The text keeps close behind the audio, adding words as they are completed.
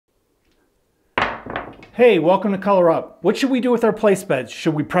Hey, welcome to Color Up. What should we do with our place bets?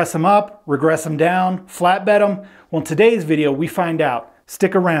 Should we press them up, regress them down, flat bet them? Well, in today's video, we find out.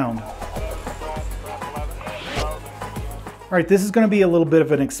 Stick around. All right, this is going to be a little bit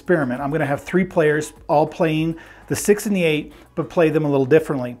of an experiment. I'm going to have three players all playing the 6 and the 8, but play them a little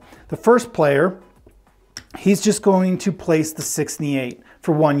differently. The first player, he's just going to place the 6 and the 8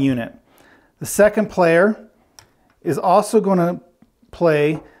 for 1 unit. The second player is also going to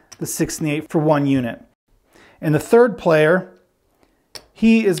play the 6 and the 8 for 1 unit. And the third player,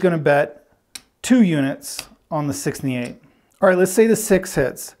 he is going to bet 2 units on the 6 and the 8. All right, let's say the 6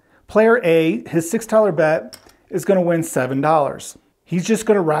 hits. Player A, his $6 bet is going to win $7. He's just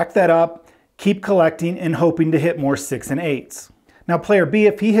going to rack that up, keep collecting, and hoping to hit more 6 and 8s. Now player B,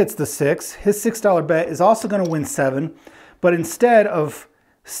 if he hits the 6, his $6 bet is also going to win 7, but instead of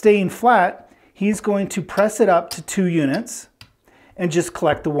staying flat, he's going to press it up to 2 units and just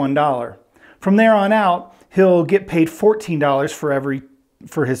collect the $1. From there on out, he'll get paid $14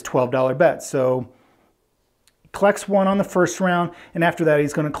 for his $12 bet. So he collects 1 on the first round, and after that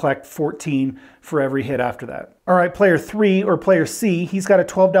he's going to collect 14 for every hit after that. All right, player 3 or player C, he's got a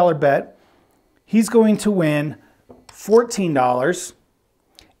 $12 bet. He's going to win $14,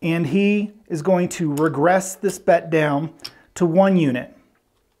 and he is going to regress this bet down to 1 unit.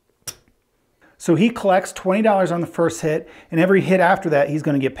 So he collects $20 on the first hit, and every hit after that he's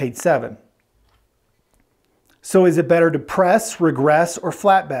going to get paid 7. So is it better to press, regress, or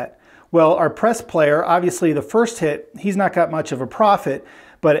flat bet? Well, our press player, obviously the first hit, he's not got much of a profit,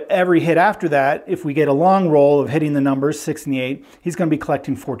 but every hit after that, if we get a long roll of hitting the numbers 6 and the 8, he's going to be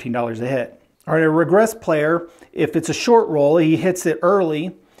collecting $14 a hit. All right, a regress player, if it's a short roll, he hits it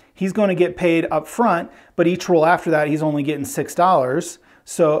early, he's going to get paid up front, but each roll after that, he's only getting $6,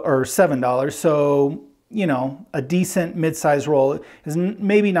 or $7. So, you know, a decent mid-sized roll is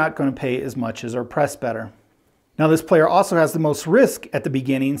maybe not going to pay as much as our press better. Now this player also has the most risk at the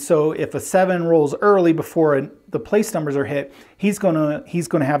beginning, so if a 7 rolls early before the place numbers are hit, he's gonna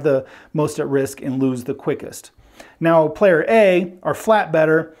have the most at risk and lose the quickest. Now player A, our flat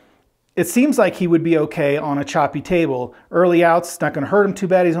better, it seems like he would be okay on a choppy table. Early outs, it's not gonna hurt him too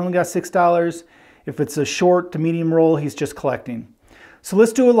bad, he's only got $6. If it's a short to medium roll, he's just collecting. So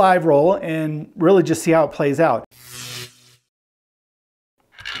let's do a live roll and really just see how it plays out.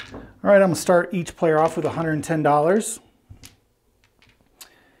 All right, I'm going to start each player off with $110.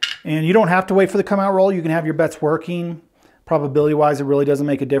 And you don't have to wait for the come out roll. You can have your bets working. Probability-wise, it really doesn't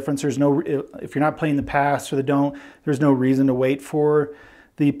make a difference. There's no, if you're not playing the pass or the don't, there's no reason to wait for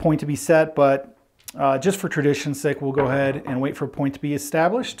the point to be set. But just for tradition's sake, we'll go ahead and wait for a point to be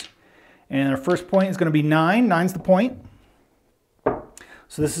established. And our first point is going to be 9. 9's the point.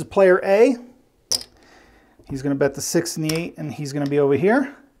 So this is player A. He's going to bet the 6 and the 8, and he's going to be over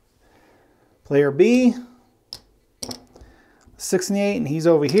here. Player B, 6 and the 8, and he's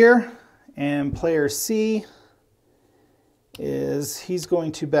over here. And player C he's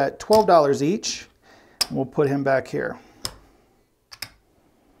going to bet $12 each. And we'll put him back here.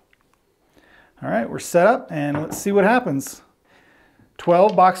 All right, we're set up, and let's see what happens.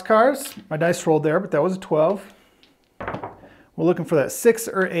 12 boxcars. My dice rolled there, but that was a 12. We're looking for that 6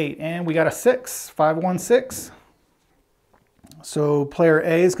 or 8, and we got a 6, 5, 1, 6. So player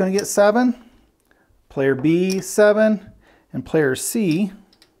A is going to get 7. Player B, 7, and player C,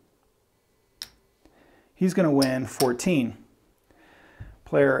 he's going to win 14.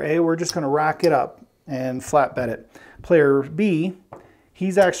 Player A, we're just going to rack it up and flat bet it. Player B,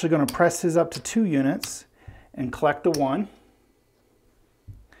 he's actually going to press his up to 2 units and collect the 1.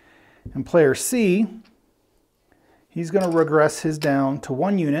 And player C, he's going to regress his down to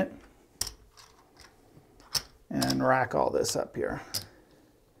 1 unit and rack all this up here.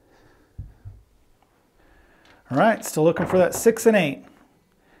 All right, still looking for that 6 and 8.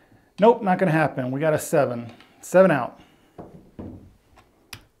 Nope, not going to happen. We got a 7. 7 out.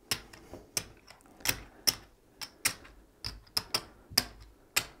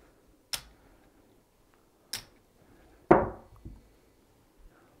 All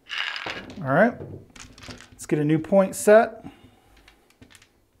right, let's get a new point set.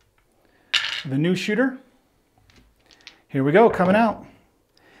 The new shooter. Here we go, coming out.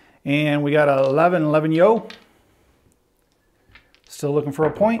 And we got a 11, 11 yo. Still looking for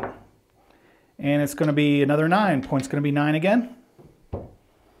a point. And it's going to be another 9. Point's going to be 9 again.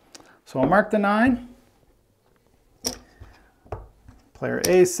 So I'll mark the 9. Player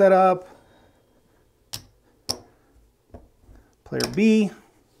A set up. Player B.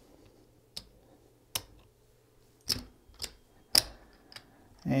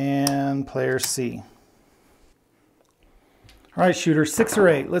 And player C. All right, shooter, 6 or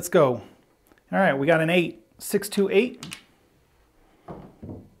 8. Let's go. All right, we got an 8. 6, 2, 8.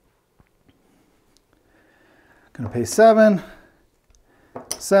 Gonna pay 7,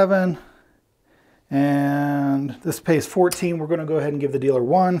 7, and this pays 14. We're gonna go ahead and give the dealer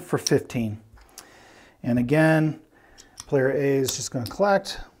 1 for 15. And again, player A is just gonna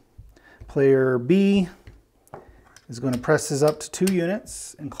collect. Player B is gonna press his up to 2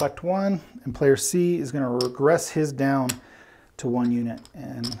 units and collect 1. And player C is gonna regress his down to 1 unit.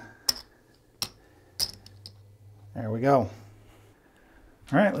 And there we go.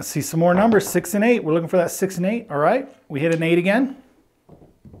 All right, let's see some more numbers. 6 and 8. We're looking for that 6 and 8. All right, we hit an 8 again.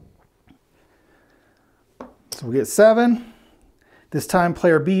 So we get 7. This time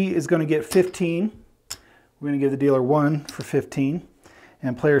player B is going to get 15. We're going to give the dealer 1 for 15.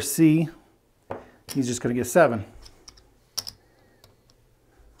 And player C, he's just going to get 7.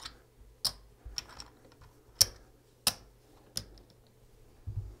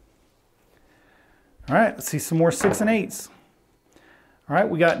 All right, let's see some more 6 and 8s. All right,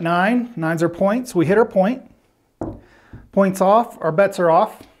 we got 9. 9's our points. We hit our point. Points off. Our bets are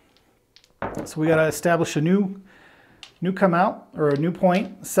off. So we got to establish a new come out, or a new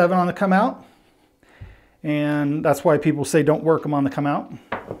point. 7 on the come out. And that's why people say don't work them on the come out.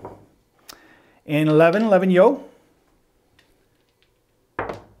 And 11. 11 yo.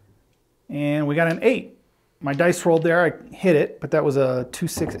 And we got an 8. My dice rolled there. I hit it, but that was a 2,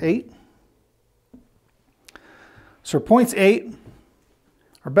 6, 8. So our point's 8.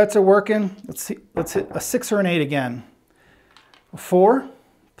 Our bets are working. Let's see. Let's hit a 6 or an 8 again. A 4,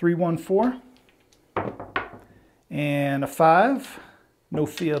 3, 1, 4, and a 5. No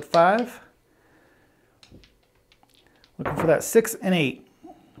field 5. Looking for that 6 and 8.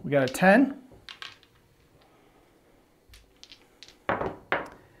 We got a 10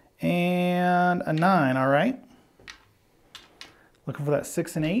 and a 9. All right. Looking for that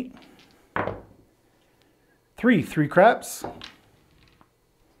 6 and 8. 3 craps.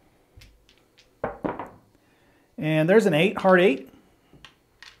 And there's an 8, hard 8.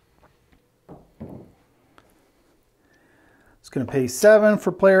 It's going to pay 7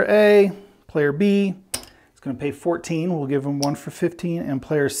 for player A. Player B is going to pay 14. We'll give him 1 for 15. And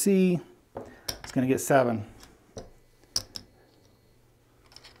player C is going to get 7.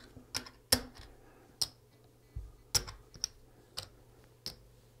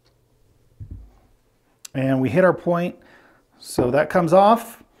 And we hit our point. So that comes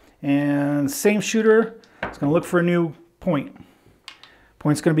off. And same shooter. It's going to look for a new point.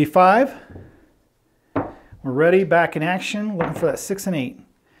 Point's going to be 5. We're ready, back in action, looking for that 6 and 8.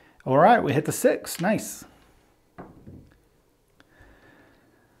 All right, we hit the 6. Nice.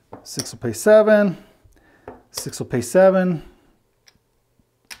 6 will pay 7. 6 will pay 7.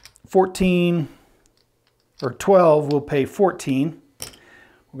 14 or 12 will pay 14.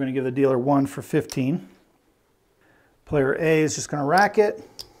 We're going to give the dealer 1 for 15. Player A is just going to rack it.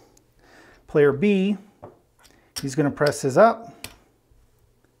 Player B, he's going to press his up,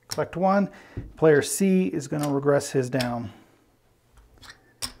 collect 1. Player C is going to regress his down.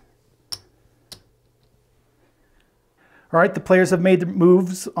 All right, the players have made the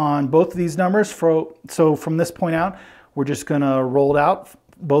moves on both of these numbers. So from this point out, we're just going to roll it out.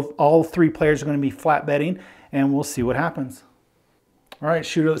 All 3 players are going to be flat betting, and we'll see what happens. All right,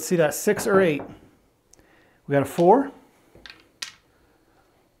 shooter, let's see that 6 or 8. We got a 4.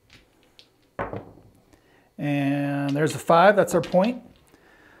 And there's a 5, that's our point.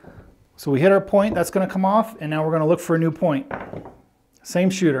 So we hit our point, that's going to come off, and now we're going to look for a new point.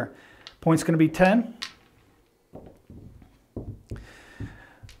 Same shooter. Point's going to be 10.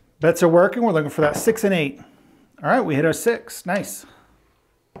 Bets are working, we're looking for that 6 and 8. All right, we hit our 6, nice.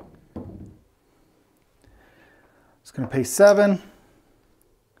 It's going to pay 7.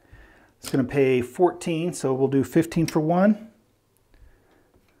 It's going to pay 14, so we'll do 15 for 1.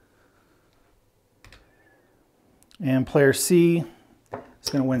 And player C is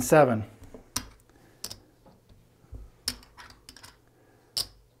going to win 7.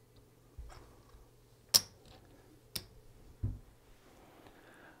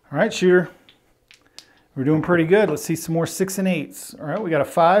 All right, shooter. We're doing pretty good. Let's see some more 6 and 8s. All right, we got a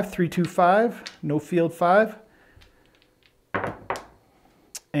 5, 3, 2, 5, no field 5.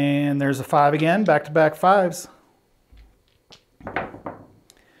 And there's a 5 again, back-to-back 5s.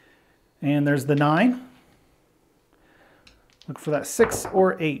 And there's the 9. Look for that 6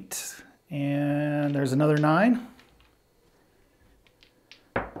 or 8. And there's another 9.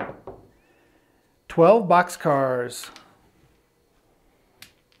 12 boxcars.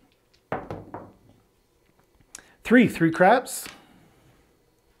 3 craps.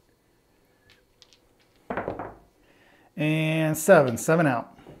 And 7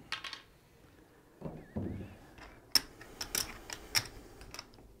 out.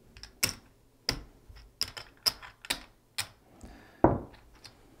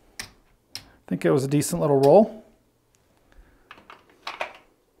 think it was a decent little roll.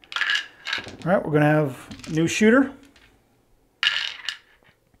 All right, we're going to have a new shooter.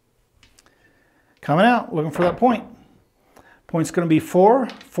 Coming out, looking for that point. Point's going to be 4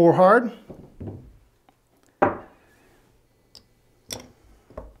 hard.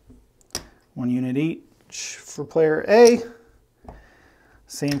 One unit each for player A.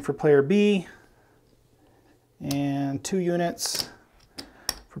 Same for player B. And 2 units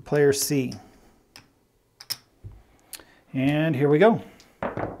for player C. And here we go.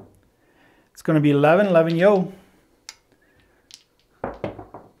 It's going to be 11 yo.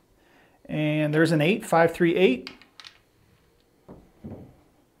 And there's an 8, 5, 3, 8.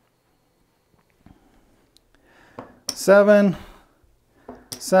 Seven.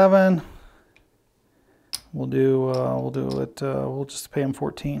 We'll just pay him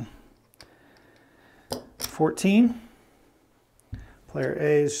 14. 14. Player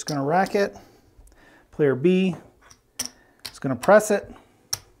A is just going to rack it. Player B is going to press it.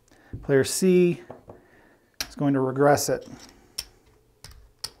 Player C is going to regress it.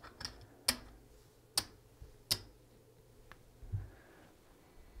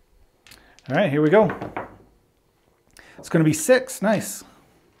 All right, here we go. It's going to be 6. Nice.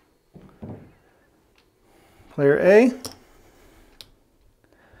 Player A.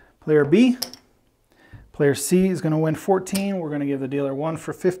 Player B. Player C is going to win 14. We're going to give the dealer 1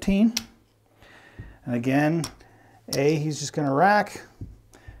 for 15. And again, A, he's just going to rack.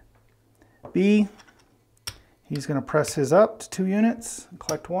 B, he's going to press his up to 2 units and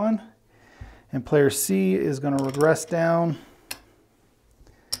collect 1. And player C is going to regress down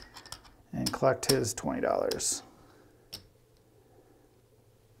and collect his $20.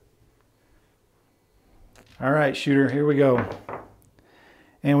 All right, shooter, here we go.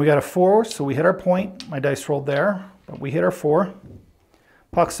 And we got a 4, so we hit our point. My dice rolled there, but we hit our 4.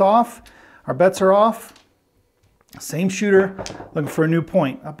 Puck's off, our bets are off. Same shooter, looking for a new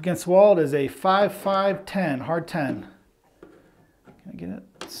point. Up against the wall, it is a 5, 5, 10, hard 10. Can I get it?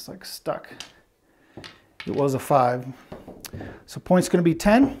 It's like stuck. It was a 5. So point's gonna be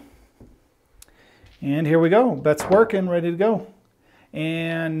 10. And here we go, bet's working, ready to go.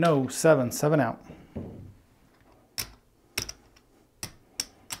 And no, 7 out.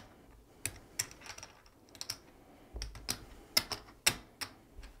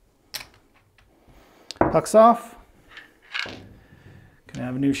 Puck's off. Gonna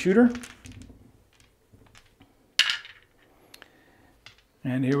have a new shooter.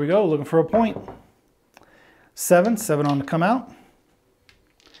 And here we go, looking for a point. 7 on to come out.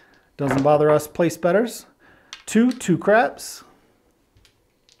 Doesn't bother us place bettors. 2 craps.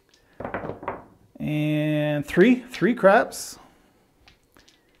 And 3 craps.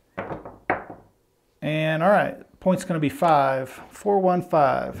 And all right, point's gonna be 5, 4, 1,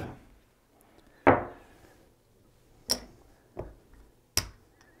 5.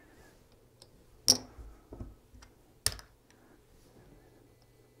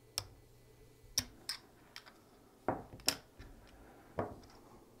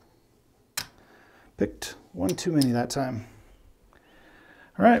 Picked 1 too many that time.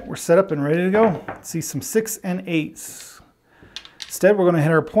 All right, we're set up and ready to go. Let's see some 6 and 8s. Instead, we're going to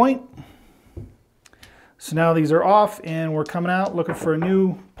hit our point. So now these are off and we're coming out looking for a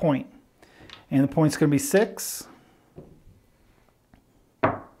new point. And the point's going to be 6.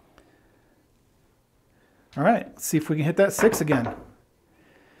 All right, let's see if we can hit that 6 again.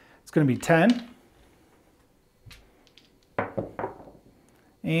 It's going to be 10.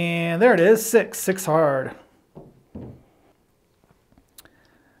 And there it is, 6 hard.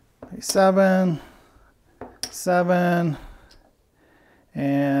 7,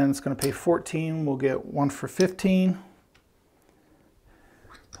 and it's going to pay 14. We'll get 1 for 15.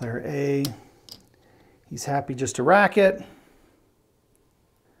 Player A, he's happy just to rack it.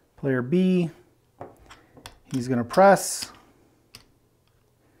 Player B, he's going to press.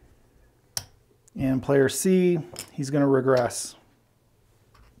 And player C, he's going to regress.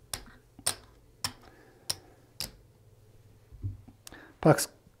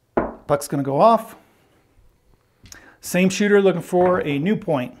 Puck's going to go off. Same shooter looking for a new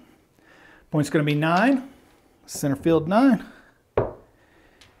point. Point's going to be 9. Center field 9.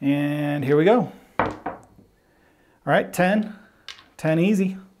 And here we go. All right, 10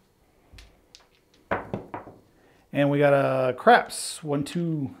 easy. And we got a craps. 1,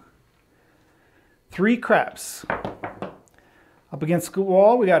 2, 3 craps. Up against the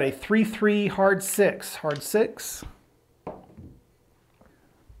wall, we got a 3-3 hard 6. Hard 6.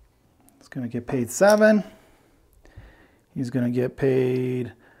 Going to get paid 7. He's going to get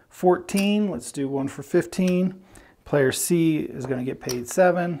paid 14. Let's do 1 for 15. Player C is going to get paid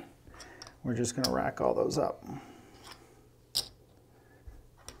 7. We're just going to rack all those up.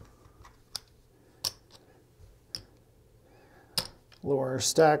 Lower our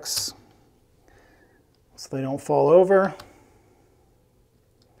stacks so they don't fall over.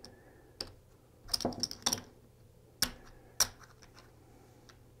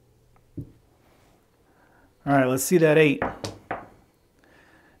 All right, let's see that 8.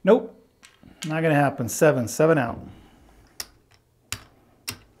 Nope, not gonna happen. 7 out.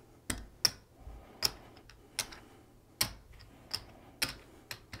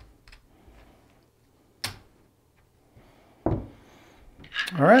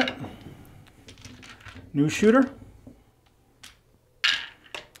 All right, new shooter.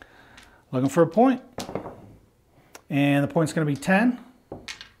 Looking for a point. And the point's gonna be 10.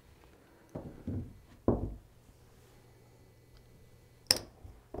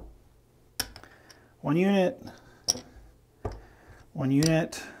 One unit,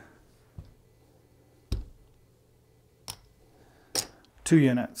 2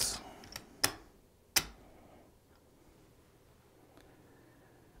 units.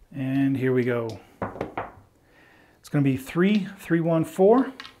 And here we go. It's going to be 3, 3, 1,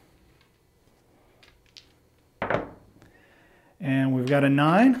 4. And we've got a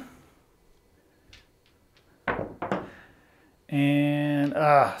 9. And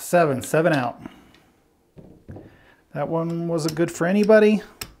 7 out. That one wasn't good for anybody,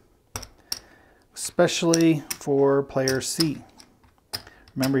 especially for player C.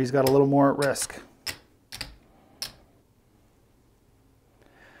 Remember, he's got a little more at risk.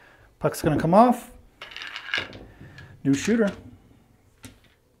 Puck's going to come off. New shooter.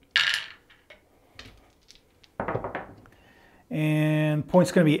 And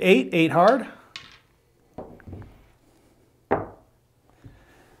point's going to be 8, 8 hard.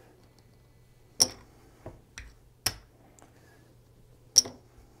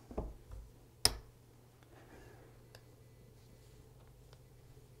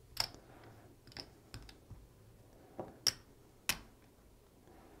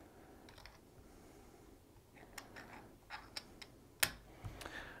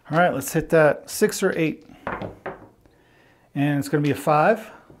 All right, let's hit that 6 or 8. And it's going to be a 5.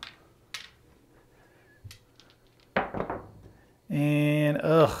 And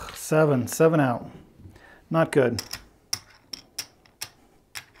 7 out. Not good.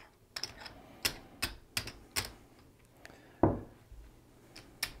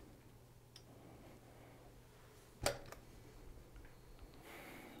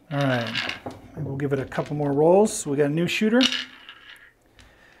 All right, maybe we'll give it a couple more rolls. We got a new shooter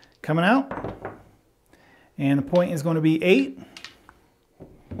coming out, and the point is going to be 8.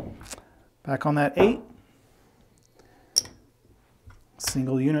 Back on that 8.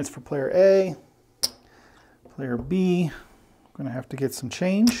 Single units for player A. Player B, going to have to get some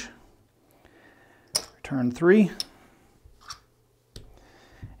change. Return 3.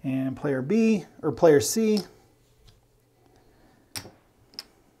 And player B, or player C,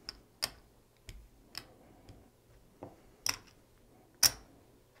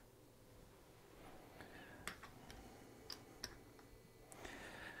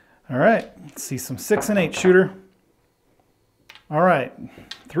 all right, let's see some 6 and 8 shooter. All right,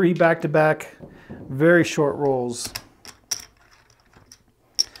 3 back-to-back, very short rolls.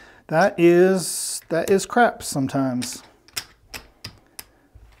 That is craps sometimes.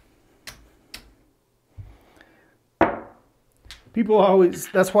 People always,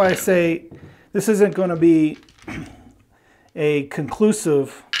 that's why I say this isn't going to be a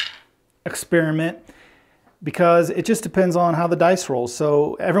conclusive experiment, because it just depends on how the dice rolls.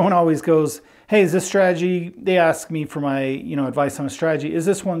 So everyone always goes, hey, is this strategy, they ask me for my advice on a strategy, is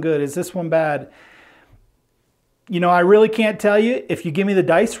this one good, is this one bad? I really can't tell you. If you give me the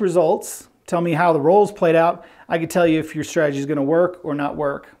dice results, tell me how the rolls played out, I could tell you if your strategy is going to work or not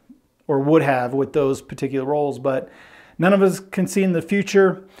work, or would have with those particular rolls. But none of us can see in the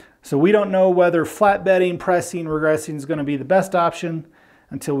future, so we don't know whether flat betting, pressing, regressing is going to be the best option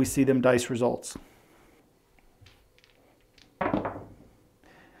until we see them dice results.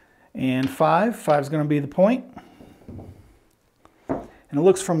 And 5 is going to be the point. And it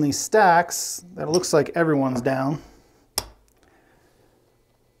looks from these stacks that it looks like everyone's down.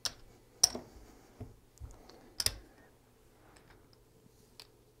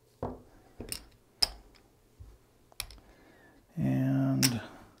 And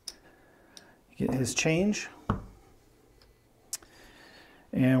get his change.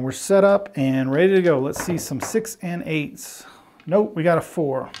 And we're set up and ready to go. Let's see some 6 and 8s. Nope, we got a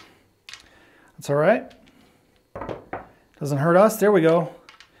 4. That's all right. Doesn't hurt us. There we go.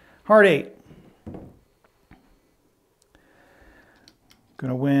 Hard 8.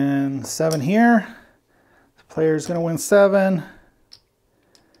 Gonna win 7 here. This player is gonna win 7.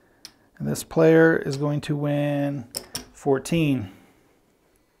 And this player is going to win 14.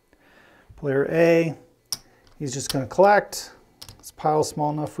 Player A, he's just gonna collect. This pile's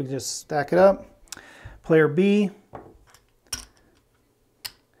small enough we can just stack it up. Player B,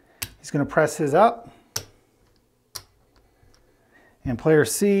 he's gonna press his up. And player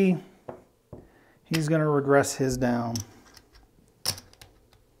C, he's gonna regress his down.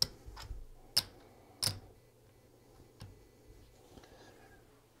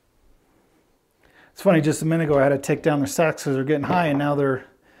 It's funny, just a minute ago I had to take down their stacks because they're getting high and now they're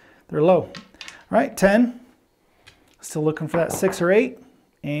low. All right, 10. Still looking for that 6 or 8.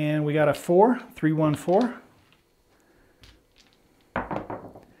 And we got a 4, 3, 1, 4.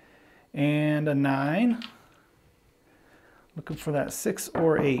 And a 9. Looking for that 6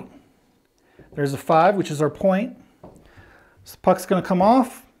 or 8. There's a 5, which is our point. So the puck's going to come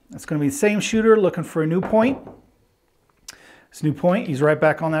off. It's going to be the same shooter looking for a new point. This new point, he's right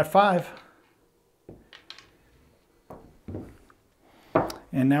back on that 5.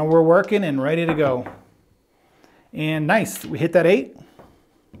 And now we're working and ready to go. And nice, we hit that 8.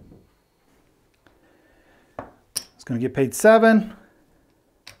 It's going to get paid 7.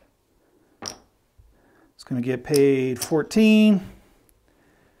 It's going to get paid 14.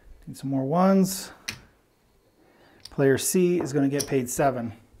 Need some more 1s. Player C is going to get paid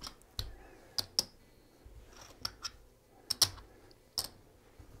 7.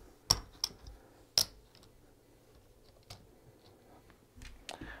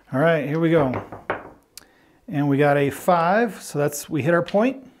 All right, here we go. And we got a 5, so we hit our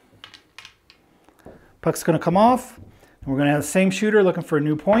point. Puck's gonna come off, and we're gonna have the same shooter looking for a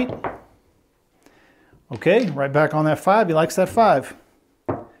new point. Okay, right back on that 5, he likes that 5.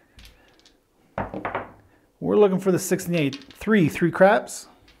 We're looking for the 6 and the 8. 3 craps.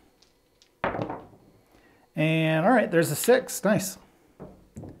 And all right, there's a 6, nice.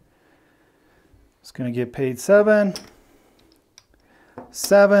 It's gonna get paid 7.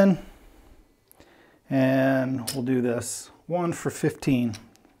 7, and we'll do this 1 for 15,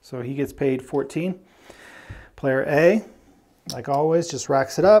 so he gets paid 14. Player A, like always, just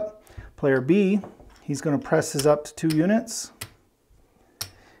racks it up. Player B, he's going to press his up to 2 units,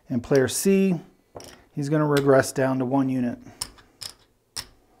 and player C, he's going to regress down to 1 unit.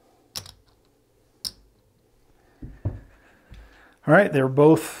 All right, they're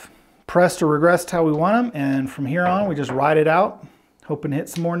both pressed or regressed how we want them, and from here on we just ride it out, hoping to hit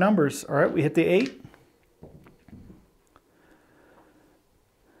some more numbers. All right, we hit the 8.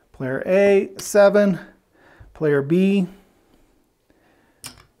 Player A, 7. Player B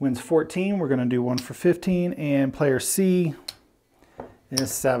wins 14. We're going to do 1 for 15. And player C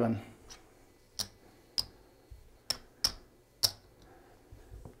is 7.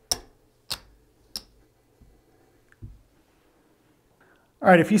 All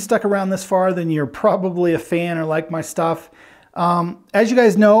right, if you stuck around this far, then you're probably a fan or like my stuff. As you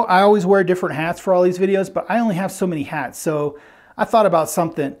guys know, I always wear different hats for all these videos, but I only have so many hats. So I thought about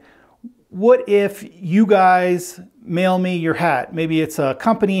something. What if you guys mail me your hat? Maybe it's a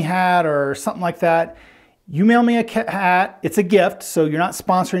company hat or something like that. You mail me a hat. It's a gift, so you're not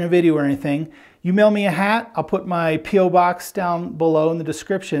sponsoring a video or anything. You mail me a hat. I'll put my P.O. box down below in the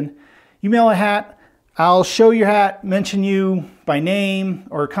description. You mail a hat. I'll show your hat, mention you by name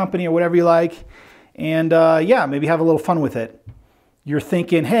or company or whatever you like. And yeah, maybe have a little fun with it. You're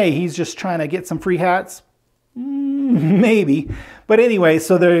thinking, hey, he's just trying to get some free hats. Maybe. But anyway,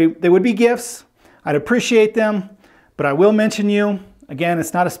 so they would be gifts. I'd appreciate them, but I will mention you. Again,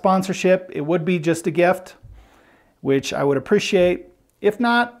 it's not a sponsorship. It would be just a gift, which I would appreciate. If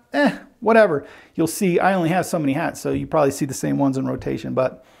not, whatever. You'll see I only have so many hats, so you probably see the same ones in rotation.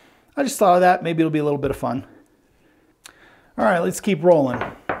 But I just thought of that. Maybe it'll be a little bit of fun. All right, let's keep rolling.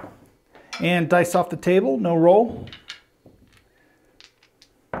 And dice off the table, no roll.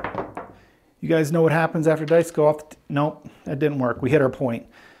 You guys know what happens after dice go off the nope, that didn't work. We hit our point.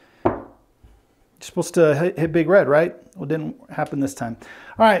 You're supposed to hit big red, right? Well, it didn't happen this time.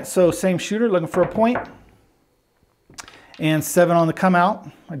 All right, so same shooter, looking for a point. And 7 on the come out.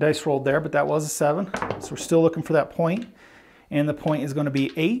 My dice rolled there, but that was a 7. So we're still looking for that point. And the point is going to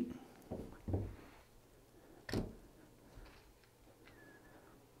be 8.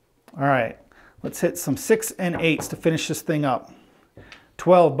 All right, let's hit some 6 and 8s to finish this thing up.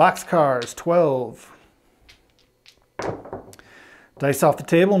 12 boxcars, 12. Dice off the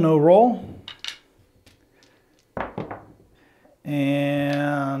table, no roll.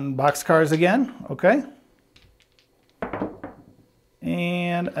 And boxcars again, okay.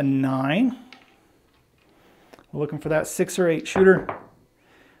 And a 9. We're looking for that 6 or 8 shooter.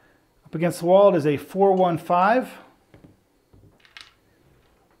 Up against the wall, it is a 4-1-5.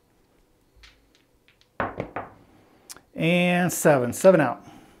 And 7. 7 out.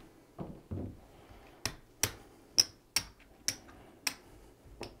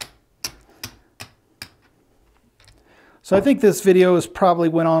 So I think this video has probably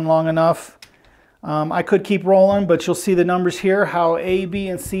went on long enough. I could keep rolling, but you'll see the numbers here, how A, B,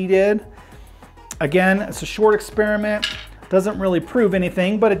 and C did. Again, it's a short experiment. Doesn't really prove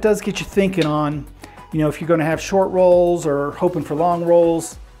anything, but it does get you thinking on, you know, if you're going to have short rolls or hoping for long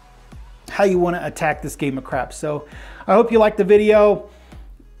rolls, how you want to attack this game of craps. So I hope you liked the video.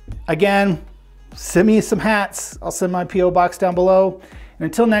 Again, send me some hats. I'll send my P.O. box down below. And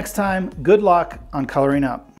until next time, good luck on coloring up.